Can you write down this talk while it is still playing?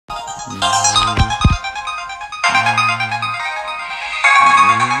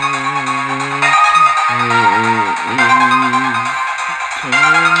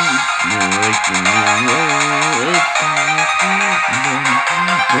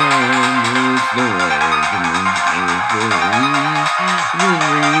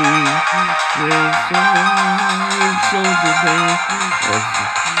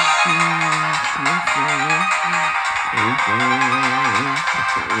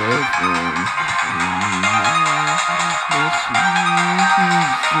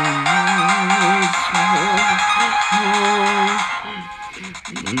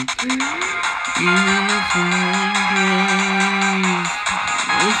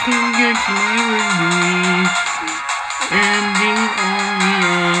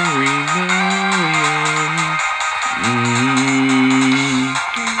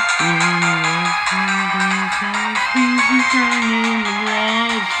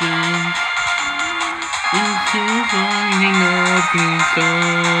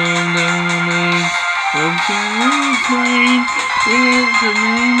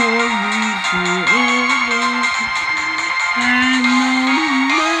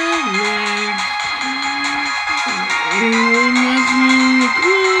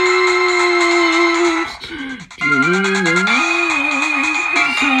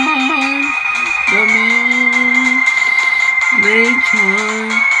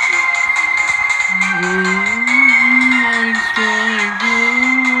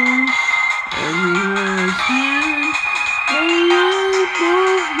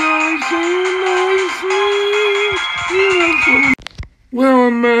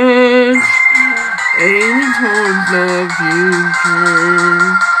Well, much aiming towards the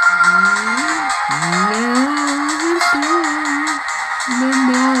future. Now it's time, the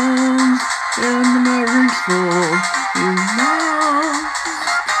bones and the mavericks fall. Now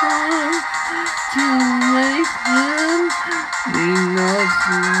it's time to wake them.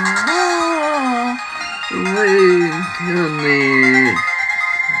 Awakening.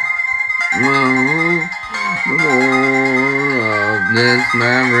 Well, the more of this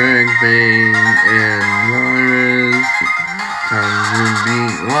maverick being and virus time to be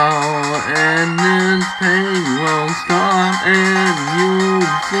well, and this pain will stop, and you'll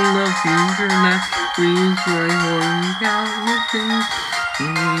see the future that please right when you got your things.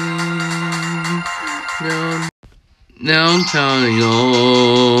 Now tell you,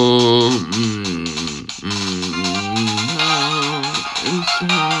 it's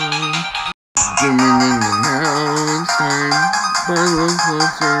time. Now it's time, but look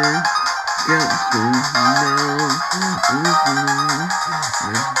closer, get to know.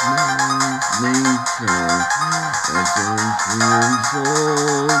 Nature, that's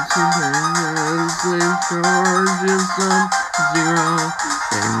results to payments, slave charges of zero.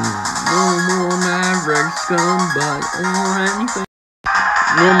 And no more maverick scum, or anything.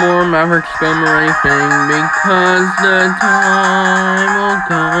 No more maverick scum or anything, because the time will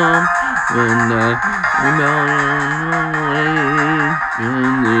come when the rebellion awakening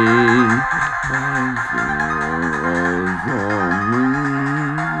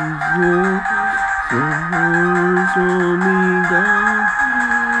will be done.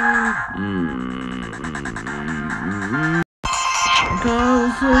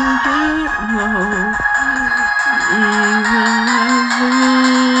 Cause we get low, even as we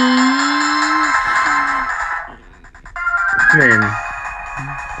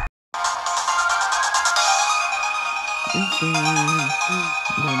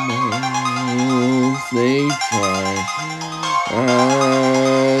the miles they try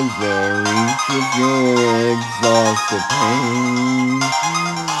as they reach with your exhausted pain.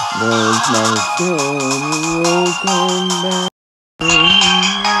 Those milestones will come back. The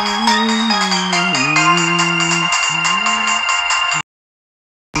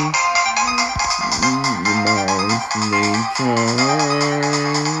miles they try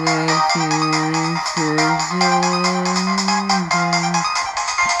as they reach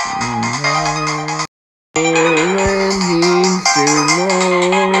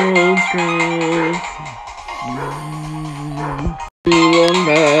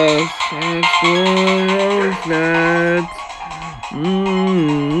that